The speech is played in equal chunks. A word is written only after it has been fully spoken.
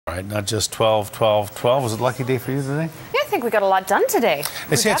Right, not just 12, 12, 12. Was it a lucky day for you today? Yeah, I think we got a lot done today.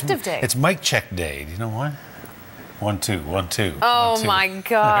 Productive day. It's mic check day. Do you know why? 1, 2, 1, 2. Oh 1, 2. my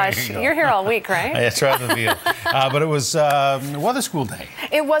gosh. You're here all week, right? It's rather the deal. But it was weather school day.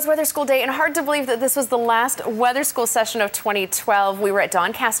 It was weather school day, and hard to believe that this was the last weather school session of 2012. We were at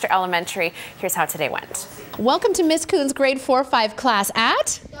Doncaster Elementary. Here's how today went. Welcome to Miss Coon's grade 4-5 class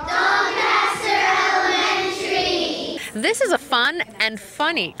at Doncaster Elementary. This is a fun and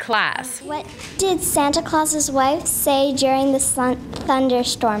funny class. What did Santa Claus's wife say during the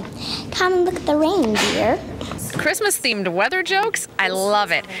thunderstorm? Come and look at the reindeer. Christmas-themed weather jokes? I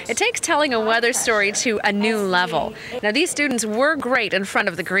love it. It takes telling a weather story to a new level. Now, these students were great in front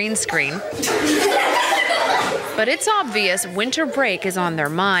of the green screen. But it's obvious winter break is on their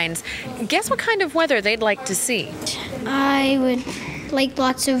minds. Guess what kind of weather they'd like to see? I would like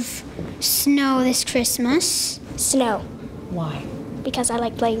lots of snow this Christmas. Snow. Why? Because I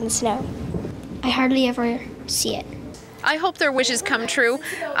like playing in the snow. I hardly ever see it. I hope their wishes come true.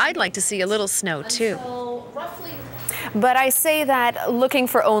 I'd like to see a little snow, too. But I say that looking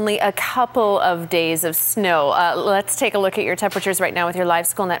for only a couple of days of snow. Let's take a look at your temperatures right now with your live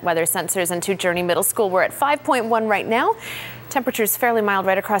SchoolNet weather sensors. And to Journey Middle School, we're at 5.1 right now. Temperatures fairly mild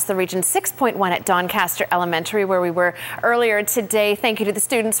right across the region. 6.1 at Doncaster Elementary, where we were earlier today. Thank you to the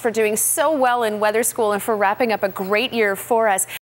students for doing so well in weather school and for wrapping up a great year for us.